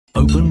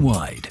open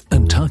wide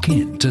and tuck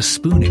in to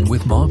Spooning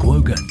with Mark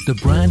Wogan, the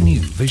brand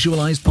new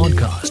visualized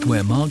podcast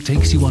where Mark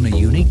takes you on a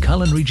unique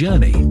culinary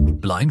journey,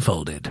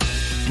 blindfolded.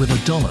 With a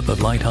dollop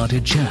of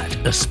light-hearted chat,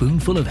 a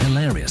spoonful of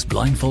hilarious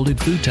blindfolded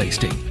food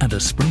tasting, and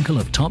a sprinkle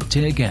of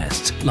top-tier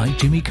guests like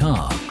Jimmy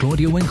Carr,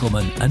 Claudia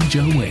Winkleman and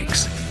Joe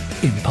Wicks.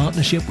 In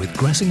partnership with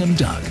Gressingham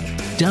Duck,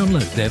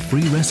 download their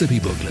free recipe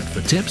booklet for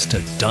tips to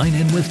dine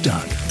in with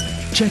Duck.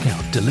 Check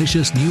out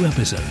delicious new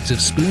episodes of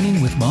Spooning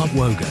with Mark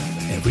Wogan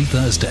every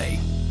Thursday.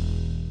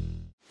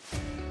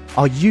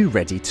 Are you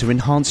ready to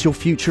enhance your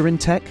future in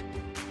tech?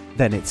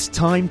 Then it's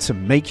time to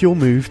make your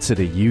move to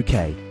the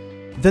UK.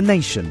 The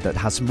nation that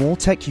has more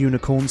tech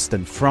unicorns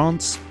than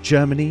France,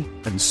 Germany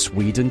and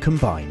Sweden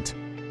combined.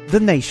 The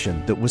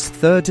nation that was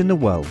third in the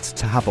world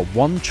to have a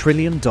 $1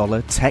 trillion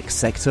tech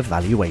sector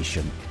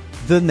valuation.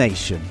 The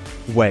nation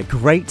where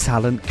great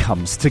talent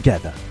comes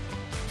together.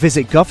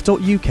 Visit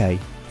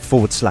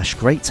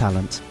gov.uk/great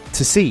talent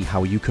to see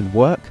how you can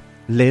work,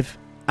 live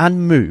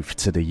and move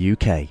to the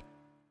UK.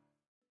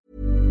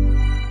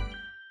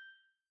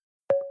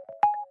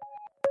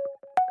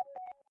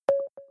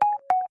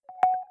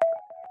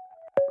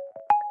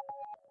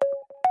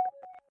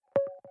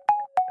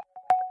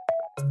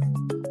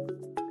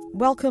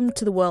 Welcome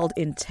to The World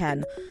in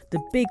 10,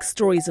 the big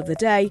stories of the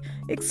day,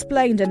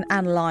 explained and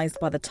analysed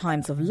by the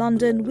Times of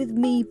London with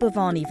me,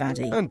 Bhavani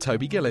Vaddi. And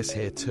Toby Gillis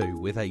here too,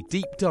 with a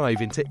deep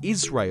dive into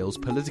Israel's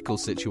political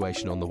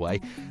situation on the way,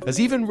 as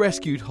even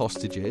rescued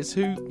hostages,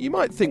 who you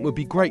might think would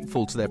be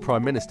grateful to their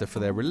Prime Minister for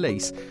their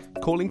release,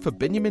 calling for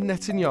Benjamin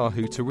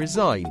Netanyahu to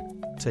resign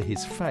to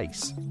his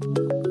face.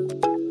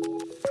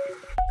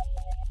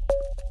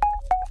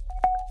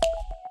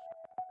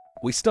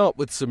 We start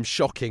with some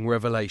shocking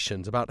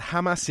revelations about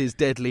Hamas's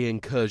deadly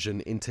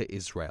incursion into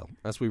Israel,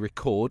 as we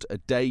record a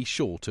day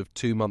short of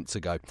 2 months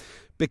ago,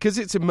 because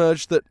it's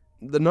emerged that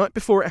the night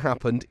before it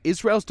happened,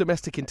 Israel's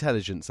domestic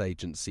intelligence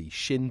agency,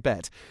 Shin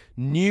Bet,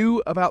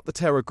 knew about the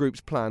terror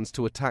group's plans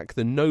to attack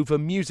the Nova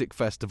Music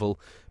Festival,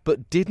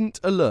 but didn't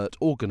alert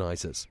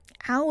organisers.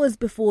 Hours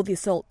before the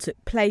assault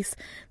took place,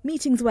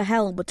 meetings were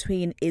held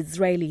between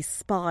Israeli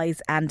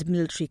spies and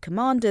military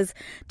commanders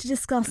to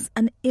discuss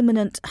an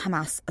imminent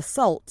Hamas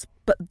assault.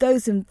 But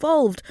those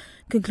involved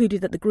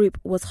concluded that the group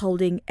was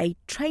holding a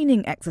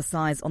training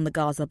exercise on the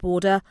Gaza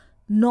border,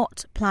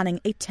 not planning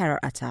a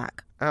terror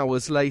attack.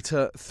 Hours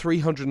later,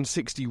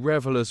 360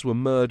 revellers were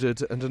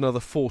murdered and another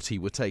 40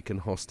 were taken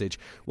hostage,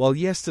 while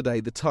yesterday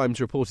the Times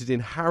reported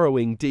in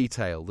harrowing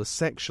detail the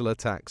sexual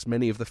attacks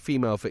many of the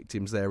female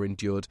victims there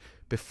endured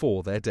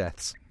before their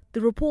deaths. The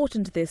report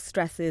into this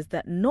stresses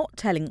that not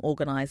telling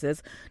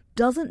organisers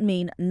doesn't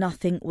mean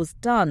nothing was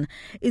done.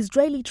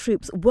 Israeli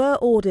troops were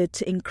ordered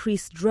to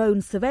increase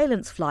drone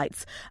surveillance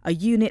flights. A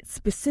unit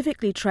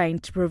specifically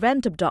trained to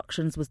prevent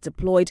abductions was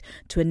deployed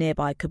to a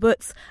nearby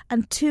kibbutz,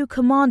 and 2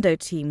 commando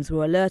teams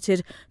were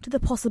alerted to the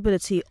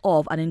possibility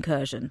of an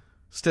incursion.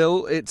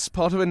 Still, it's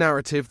part of a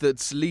narrative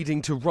that's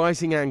leading to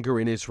rising anger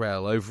in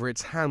Israel over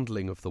its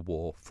handling of the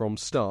war from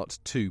start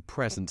to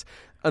present.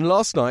 And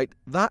last night,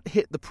 that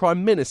hit the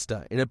Prime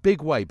Minister in a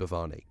big way,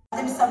 Bhavani.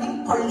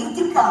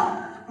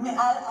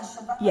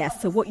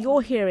 Yes, so what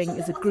you're hearing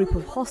is a group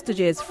of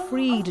hostages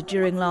freed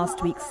during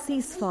last week's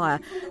ceasefire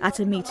at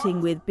a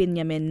meeting with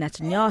Benjamin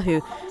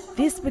Netanyahu.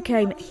 This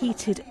became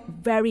heated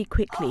very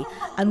quickly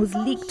and was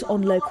leaked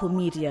on local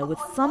media, with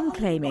some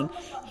claiming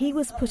he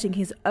was putting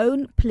his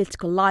own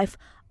political life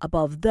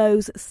above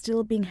those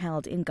still being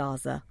held in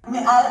Gaza.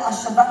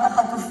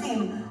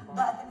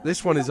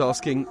 This one is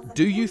asking,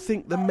 do you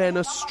think the men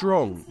are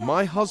strong?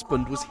 My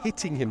husband was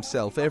hitting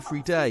himself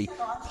every day,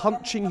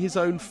 punching his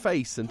own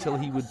face until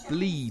he would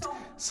bleed.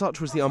 Such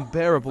was the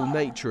unbearable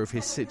nature of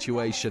his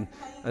situation.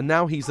 And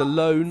now he's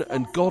alone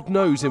and God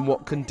knows in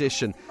what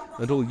condition.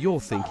 And all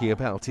you're thinking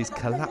about is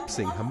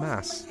collapsing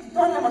Hamas.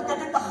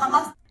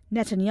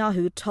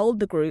 Netanyahu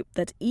told the group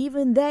that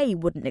even they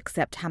wouldn't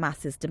accept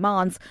Hamas's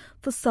demands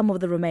for some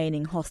of the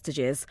remaining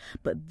hostages.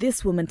 But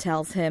this woman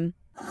tells him,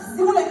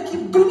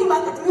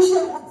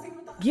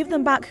 give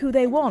them back who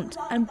they want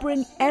and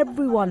bring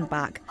everyone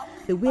back.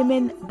 The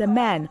women, the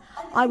men.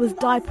 I was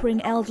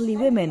diapering elderly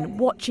women,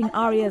 watching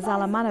Arya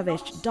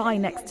Zalamanovich die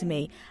next to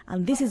me.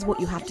 And this is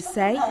what you have to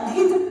say?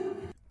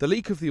 The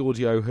leak of the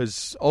audio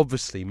has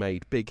obviously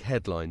made big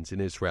headlines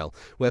in Israel,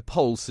 where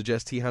polls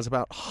suggest he has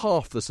about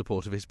half the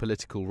support of his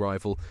political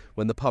rival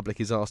when the public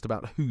is asked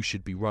about who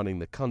should be running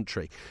the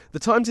country. The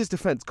Times'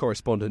 defence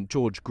correspondent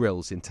George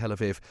Grills in Tel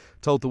Aviv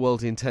told The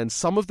World in 10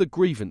 some of the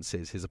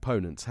grievances his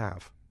opponents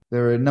have.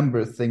 There are a number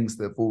of things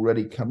that have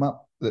already come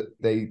up that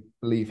they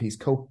believe he's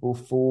culpable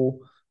for.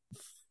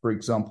 For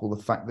example,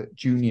 the fact that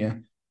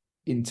junior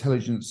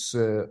intelligence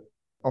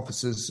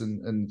officers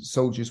and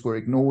soldiers were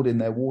ignored in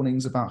their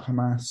warnings about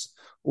Hamas.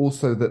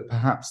 Also that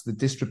perhaps the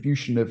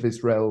distribution of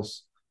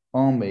Israel's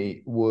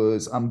army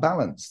was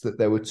unbalanced, that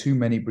there were too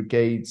many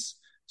brigades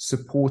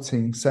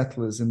supporting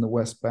settlers in the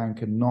West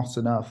Bank and not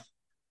enough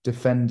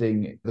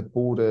defending the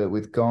border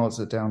with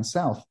Gaza down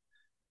south.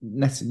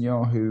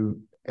 Netanyahu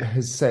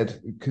has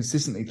said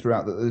consistently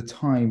throughout that the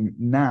time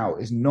now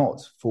is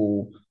not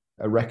for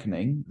a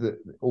reckoning, that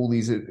all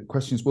these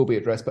questions will be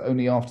addressed, but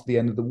only after the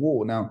end of the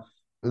war. Now,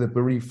 the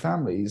bereaved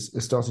families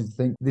are starting to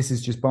think this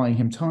is just buying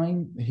him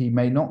time. He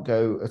may not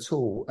go at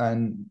all.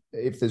 And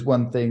if there's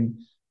one thing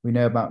we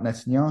know about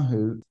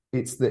Netanyahu,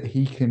 it's that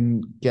he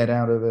can get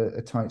out of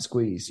a tight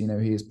squeeze.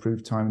 He has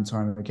proved time and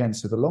time again.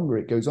 So the longer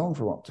it goes on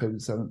from October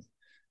 7th,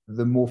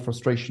 the more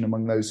frustration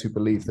among those who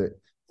believe that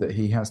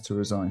he has to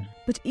resign.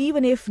 But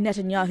even if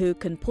Netanyahu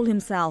can pull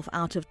himself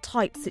out of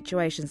tight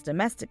situations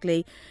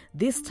domestically,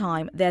 this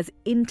time there's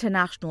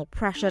international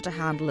pressure to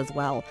handle as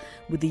well,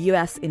 with the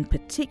US in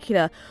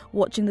particular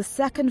watching the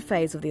second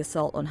phase of the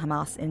assault on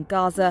Hamas in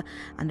Gaza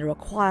and a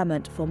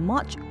requirement for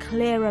much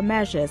clearer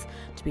measures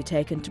to be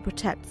taken to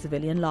protect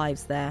civilian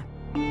lives there.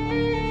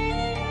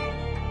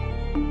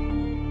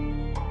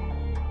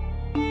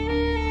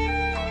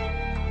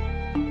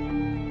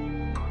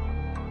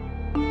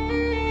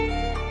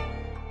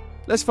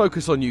 Let's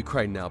focus on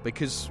Ukraine now,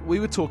 because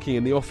we were talking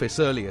in the office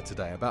earlier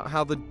today about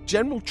how the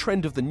general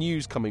trend of the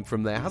news coming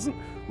from there hasn't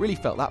really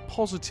felt that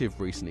positive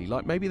recently,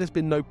 like maybe there's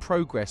been no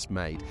progress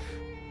made.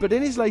 But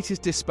in his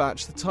latest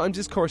dispatch, the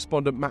Times'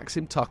 correspondent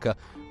Maxim Tucker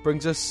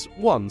brings us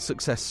one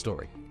success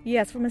story.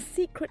 Yes, from a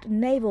secret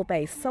naval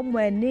base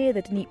somewhere near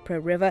the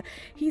Dnipro River,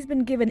 he's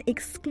been given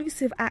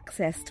exclusive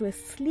access to a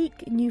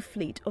sleek new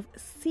fleet of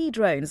sea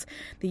drones,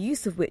 the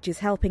use of which is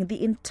helping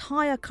the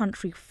entire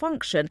country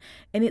function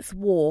in its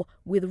war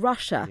with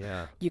Russia.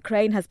 Yeah.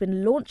 Ukraine has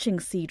been launching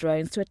sea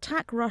drones to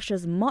attack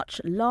Russia's much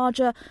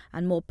larger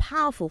and more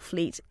powerful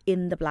fleet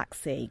in the Black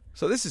Sea.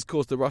 So this has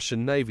caused the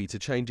Russian Navy to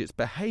change its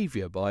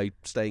behaviour by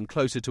staying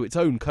closer to its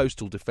own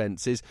coastal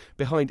defences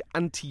behind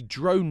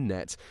anti-drone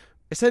nets,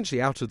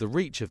 essentially out of the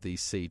reach of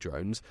these sea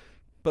drones.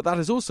 But that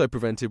has also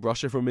prevented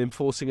Russia from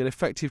enforcing an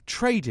effective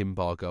trade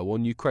embargo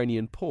on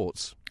Ukrainian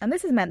ports. And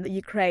this has meant that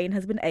Ukraine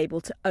has been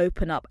able to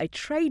open up a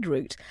trade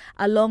route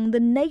along the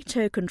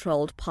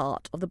NATO-controlled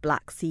part of the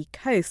Black Sea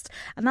coast.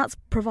 And that's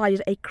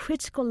provided a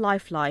critical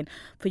lifeline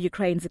for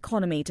Ukraine's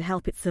economy to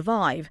help it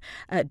survive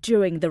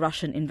during the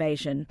Russian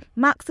invasion.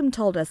 Maxim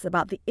told us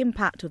about the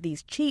impact of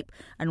these cheap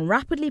and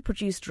rapidly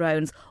produced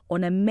drones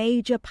on a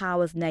major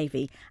powers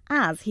navy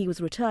as he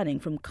was returning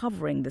from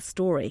covering the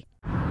story.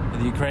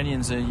 The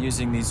Ukrainians are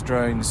using these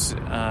drones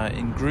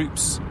in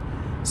groups,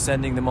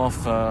 sending them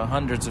off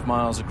hundreds of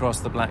miles across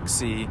the Black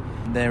Sea.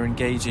 They're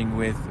engaging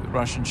with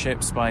Russian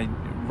ships by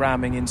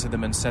ramming into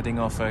them and setting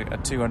off a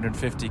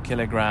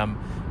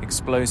 250-kilogram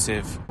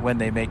explosive when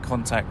they make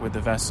contact with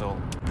the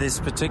vessel. This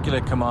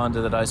particular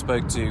commander that I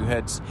spoke to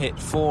had hit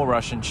 4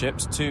 Russian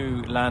ships,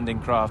 2 landing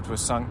craft were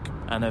sunk,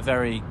 and a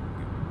very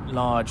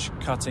large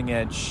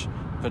cutting-edge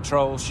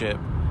patrol ship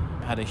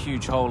had a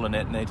huge hole in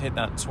it, and they'd hit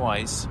that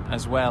twice,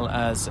 as well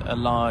as a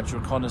large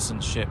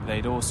reconnaissance ship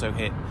they'd also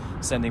hit,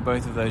 sending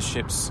both of those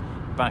ships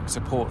back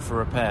to port for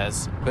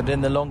repairs. But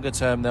in the longer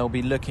term, they'll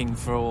be looking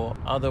for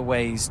other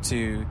ways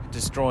to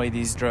destroy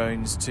these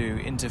drones, to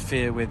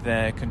interfere with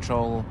their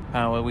control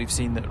power. We've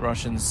seen that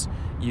Russians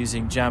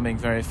using jamming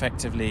very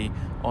effectively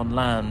on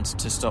land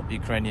to stop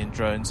Ukrainian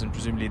drones, and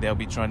presumably they'll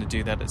be trying to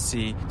do that at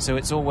sea. So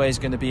it's always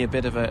going to be a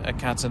bit of a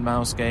cat and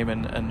mouse game,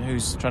 and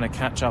who's trying to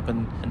catch up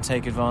and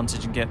take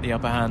advantage and get the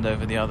upper hand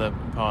over the other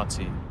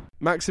party.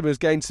 Maxim has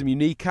gained some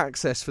unique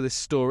access for this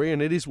story,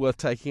 and it is worth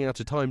taking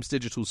out a Times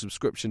digital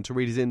subscription to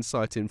read his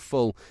insight in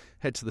full.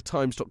 Head to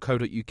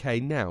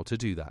thetimes.co.uk now to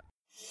do that.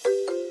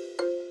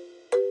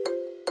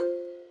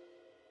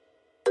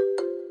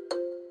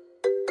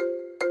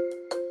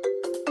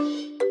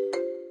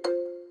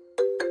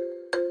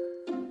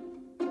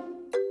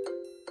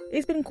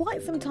 It's been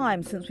quite some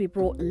time since we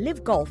brought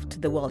Live Golf to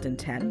the world in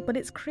 10, but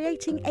it's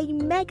creating a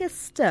mega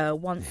stir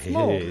once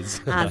more,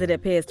 as it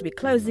appears to be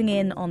closing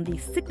in on the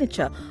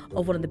signature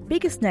of one of the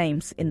biggest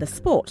names in the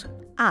sport.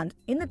 And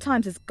in the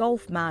Times'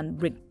 golf man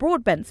Rick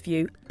Broadbent's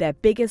view, their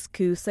biggest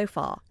coup so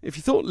far. If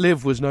you thought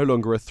Live was no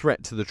longer a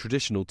threat to the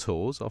traditional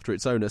tours after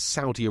its owner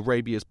Saudi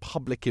Arabia's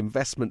public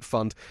investment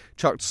fund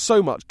chucked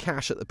so much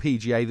cash at the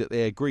PGA that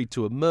they agreed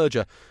to a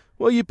merger,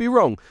 well, you'd be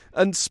wrong.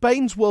 And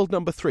Spain's world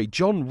number 3,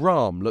 Jon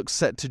Rahm, looks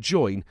set to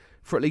join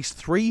for at least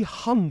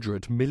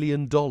 $300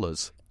 million.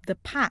 The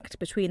pact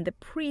between the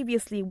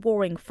previously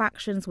warring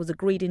factions was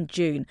agreed in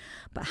June,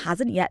 but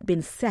hasn't yet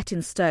been set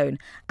in stone.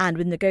 And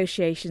with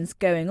negotiations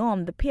going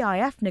on, the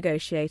PIF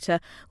negotiator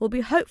will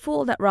be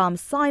hopeful that Rahm's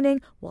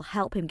signing will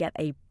help him get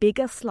a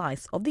bigger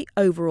slice of the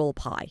overall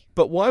pie.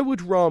 But why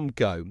would Rahm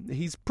go?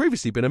 He's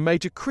previously been a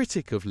major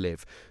critic of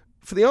Liv.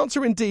 For the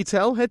answer in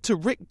detail, head to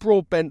Rick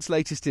Broadbent's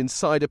latest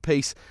insider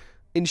piece.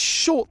 In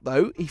short,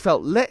 though, he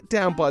felt let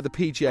down by the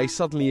PGA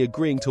suddenly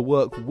agreeing to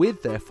work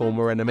with their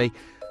former enemy,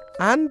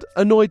 and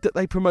annoyed that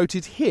they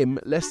promoted him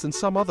less than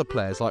some other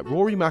players like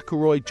Rory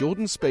McIlroy,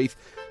 Jordan Spieth,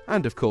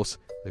 and, of course,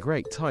 the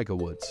great Tiger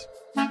Woods.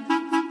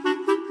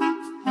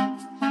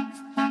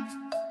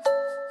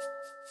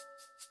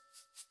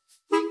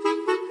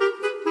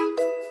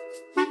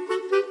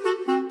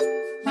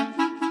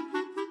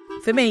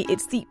 For me,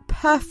 it's the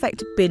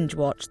perfect binge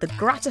watch, the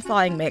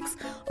gratifying mix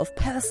of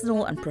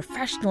personal and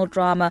professional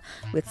drama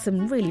with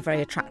some really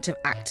very attractive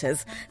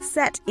actors.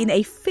 Set in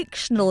a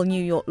fictional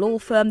New York law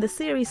firm, the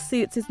series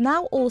Suits is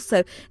now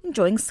also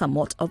enjoying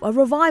somewhat of a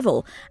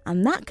revival,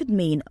 and that could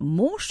mean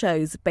more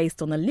shows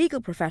based on the legal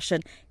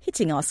profession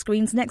hitting our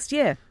screens next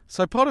year.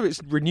 So part of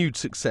its renewed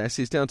success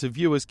is down to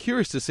viewers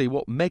curious to see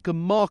what Meghan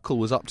Markle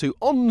was up to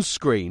on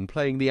screen,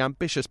 playing the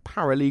ambitious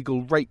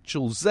paralegal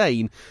Rachel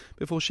Zane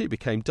before she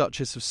became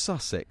Duchess of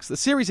Sussex. The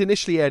series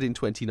initially aired in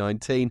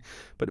 2019,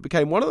 but it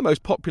became one of the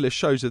most popular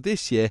shows of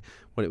this year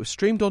when it was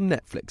streamed on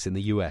Netflix in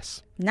the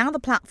US. Now the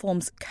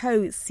platform's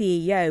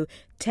co-CEO,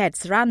 Ted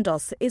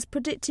Sarandos, is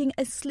predicting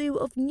a slew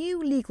of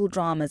new legal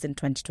dramas in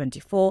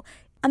 2024,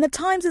 and The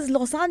Times'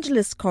 Los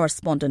Angeles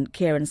correspondent,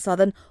 Kieran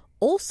Southern,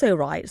 also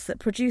writes that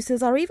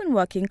producers are even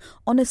working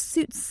on a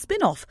Suits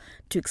spin-off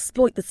to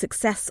exploit the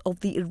success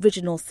of the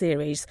original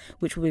series,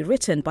 which will be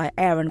written by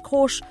Aaron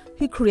Korsh,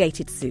 who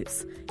created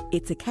Suits.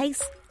 It's a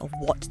case of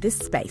watch this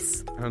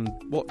space. And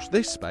watch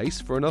this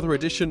space for another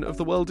edition of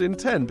The World in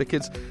 10,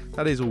 because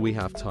that is all we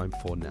have time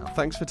for now.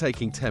 Thanks for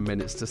taking 10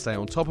 minutes to stay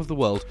on top of the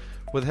world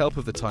with the help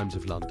of the Times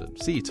of London.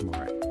 See you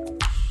tomorrow.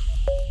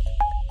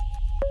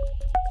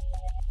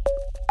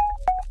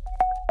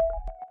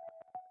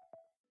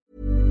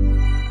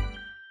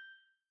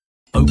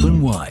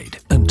 Open wide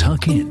and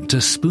tuck in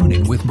to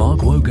Spooning with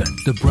Mark Wogan,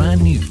 the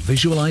brand new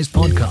visualized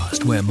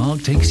podcast where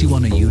Mark takes you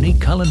on a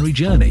unique culinary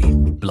journey,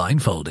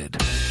 blindfolded.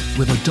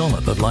 With a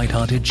dollop of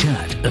light-hearted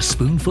chat, a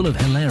spoonful of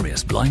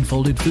hilarious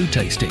blindfolded food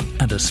tasting,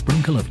 and a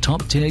sprinkle of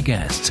top-tier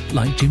guests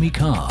like Jimmy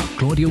Carr,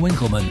 Claudia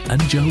Winkleman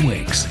and Joe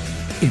Wicks.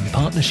 In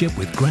partnership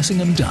with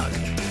Gressingham Doug.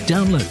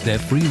 Download their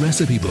free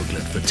recipe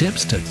booklet for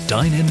tips to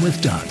dine in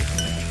with Doug.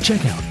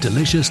 Check out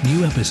delicious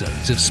new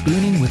episodes of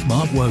Spooning with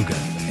Mark Wogan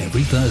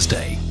every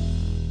Thursday.